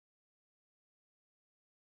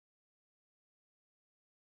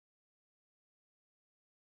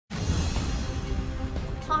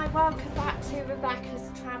welcome back to Rebecca's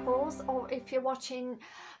Travels, or if you're watching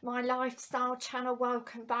my lifestyle channel,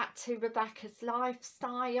 welcome back to Rebecca's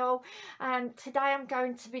Lifestyle. Today I'm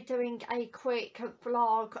going to be doing a quick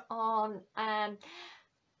vlog on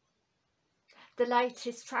the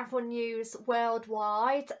latest travel news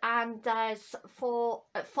worldwide, and there's 5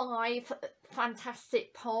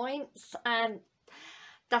 fantastic points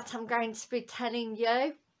that I'm going to be telling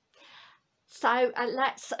you. So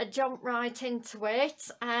let's jump right into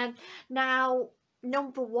it. Now,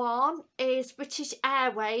 number 1 is British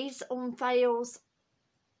Airways unveils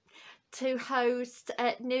to host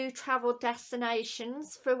new travel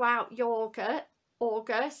destinations throughout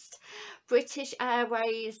August. British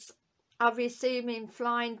Airways are resuming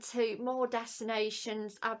flying to more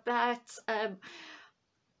destinations about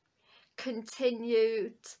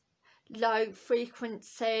continued low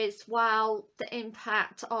frequencies while the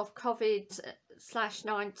impact of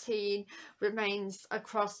COVID-19 remains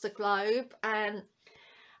across the globe. And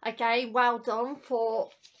again, well done for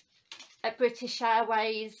British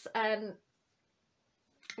Airways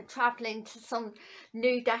travelling to some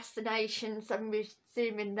new destinations and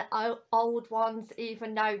resuming the old ones,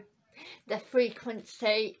 even though the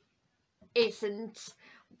frequency isn't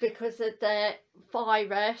because of the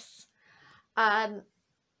virus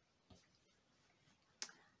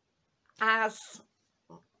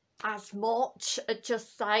as much,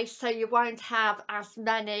 just say, so you won't have as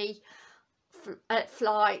many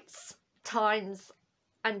flights, times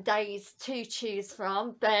and days to choose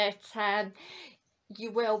from, but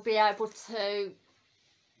you will be able to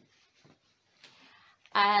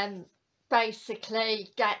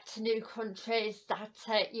basically get to new countries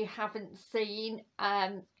that you haven't seen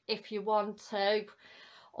if you want to,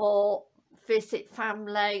 or visit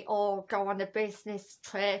family, or go on a business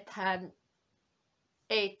trip.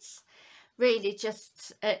 It's really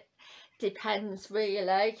just, it depends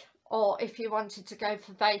really. Or if you wanted to go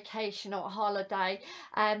for vacation or holiday,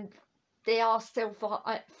 they are still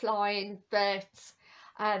flying, but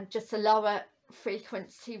just a lower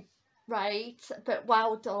frequency rate. But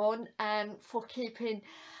well done for keeping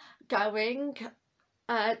going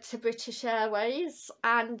to British Airways,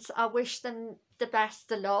 and I wish them the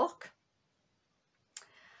best of luck.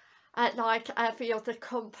 Like every other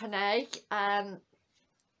company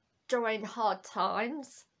during hard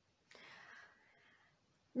times.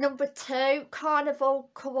 Number 2, Carnival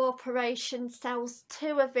Corporation sells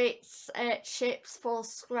 2 of its ships for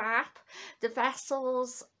scrap. The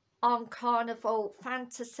vessels on Carnival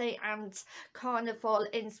Fantasy and Carnival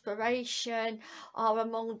Inspiration are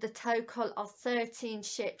among the total of 13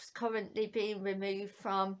 ships currently being removed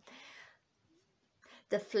from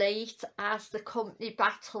the fleet as the company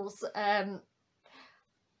battles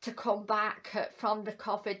to come back from the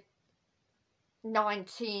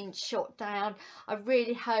COVID-19 shutdown. I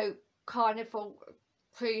really hope Carnival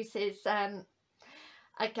Cruises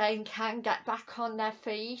again can get back on their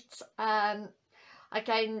feet.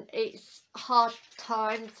 Again, it's hard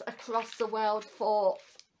times across the world for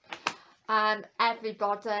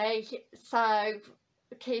everybody, so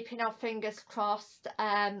keeping our fingers crossed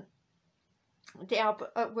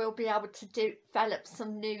we'll be able to develop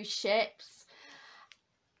some new ships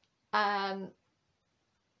in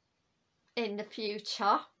the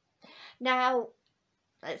future. Now,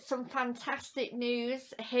 some fantastic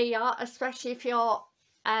news here, especially if you're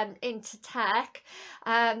into tech.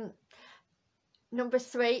 Number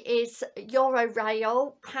 3 is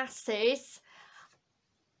Eurorail passes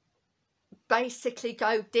basically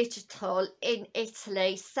go digital in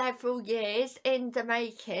Italy. Several years in the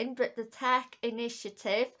making, but the tech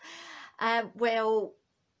initiative will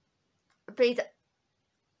be the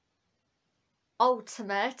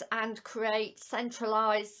ultimate and create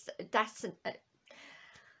centralized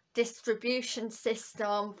distribution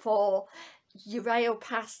system for Eurail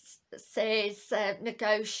passes,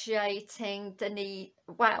 negotiating the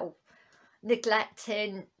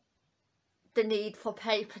neglecting the need for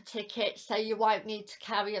paper tickets, so you won't need to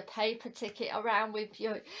carry a paper ticket around with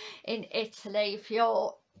you in Italy if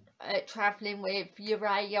you're travelling with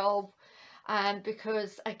Eurail,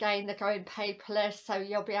 because again they're going paperless, so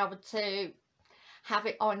you'll be able to have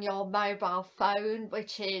it on your mobile phone,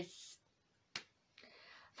 which is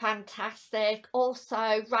fantastic.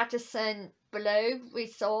 Also, Radisson Blu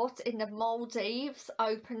Resort in the Maldives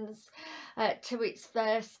opens to its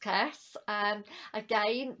first guests.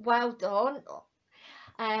 Again, well done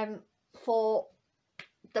for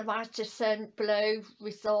the Radisson Blu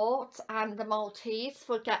Resort and the Maldives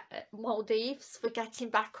for getting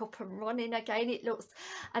back up and running again. It looks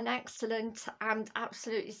an excellent and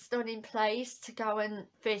absolutely stunning place to go and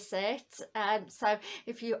visit. So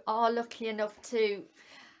if you are lucky enough to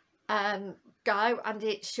go and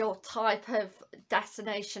it's your type of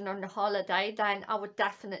destination on a holiday, then I would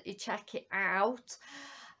definitely check it out.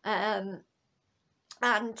 And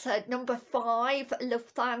number 5,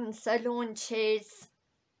 Lufthansa launches,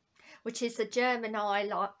 which is a German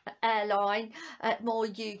airline, more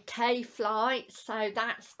UK flights, so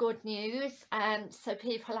that's good news. So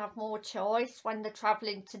people have more choice when they're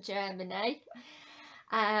travelling to Germany.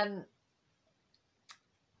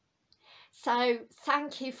 So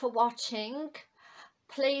thank you for watching.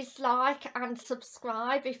 Please like and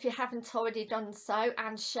subscribe if you haven't already done so,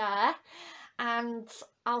 and share. And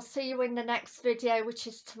I'll see you in the next video, which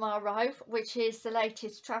is tomorrow, which is the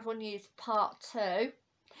latest travel news part 2.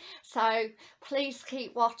 So please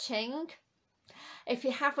keep watching. If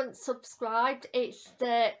you haven't subscribed, it's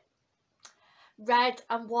the red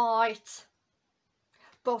and white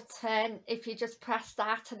button. If you just press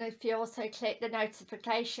that, and if you also click the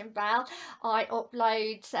notification bell, I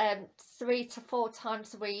upload 3 to 4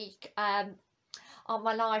 times a week on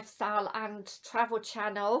my lifestyle and travel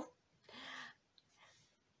channel.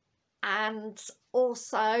 And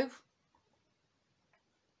also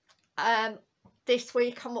this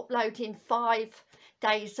week I'm uploading 5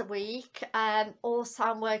 days a week. Also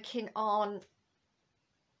I'm working on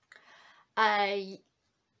a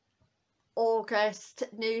August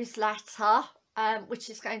newsletter, which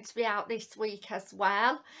is going to be out this week as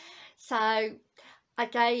well. So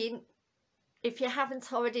again, if you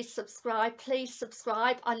haven't already subscribed, please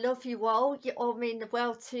subscribe. I love you all. You all mean the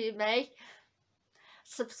world to me,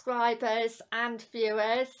 subscribers and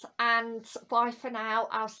viewers. And bye for now.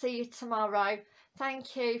 I'll see you tomorrow.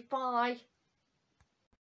 Thank you. Bye.